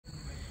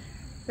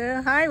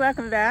So hi,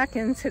 welcome back,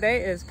 and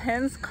today is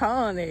Penn's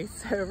Colony,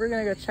 so we're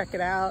gonna go check it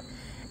out.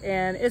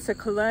 And it's a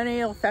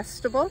Colonial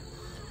festival,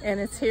 and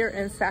it's here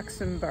in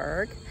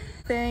Saxonburg.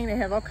 They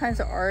have all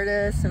kinds of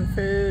artists and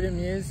food and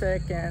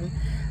music, and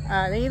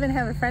they even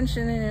have a French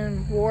and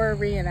Indian War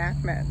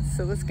reenactment.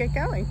 So let's get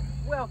going.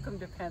 Welcome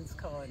to Penn's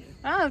Colony.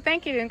 Oh,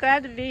 thank you. I'm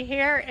glad to be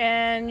here.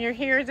 And you're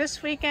here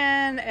this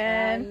weekend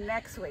and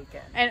next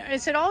weekend. And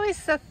is it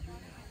always the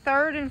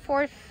third and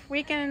fourth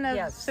weekend of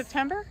Yes.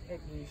 September?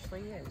 It usually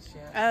is,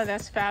 yes. Oh,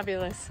 that's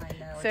fabulous. I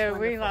know. So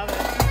we love it.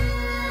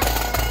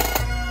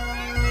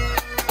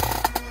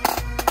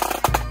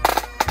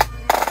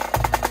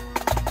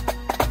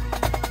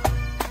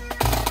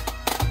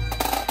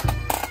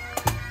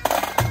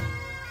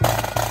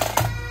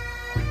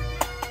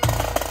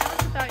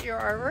 Your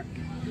artwork?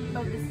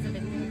 Oh, this is a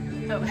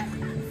video. Oh.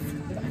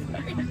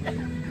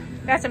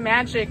 That's a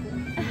magic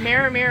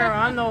mirror, mirror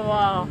on the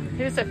wall.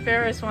 Who's the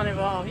fairest one of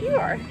all? You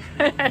are.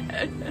 So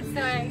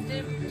I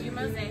do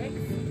mosaics.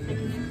 I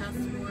can do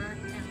custom work.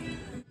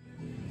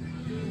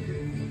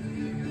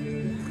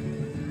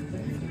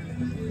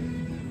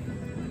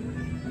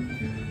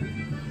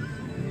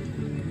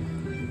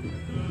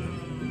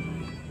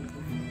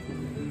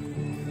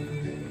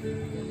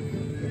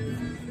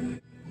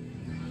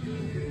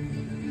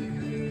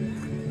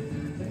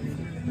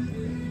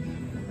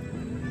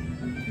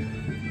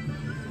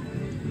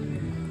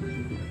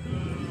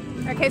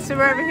 Okay, so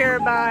we're over here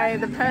by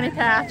the pony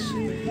patch,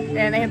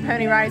 and they have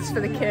pony rides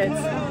for the kids.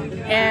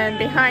 And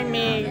behind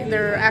me,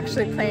 they're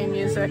actually playing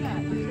music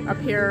up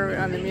here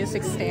on the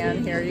music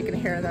stand here. You can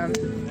hear them,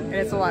 and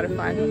it's a lot of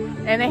fun.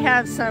 And they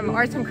have some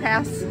arts and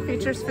crafts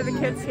features for the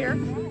kids here.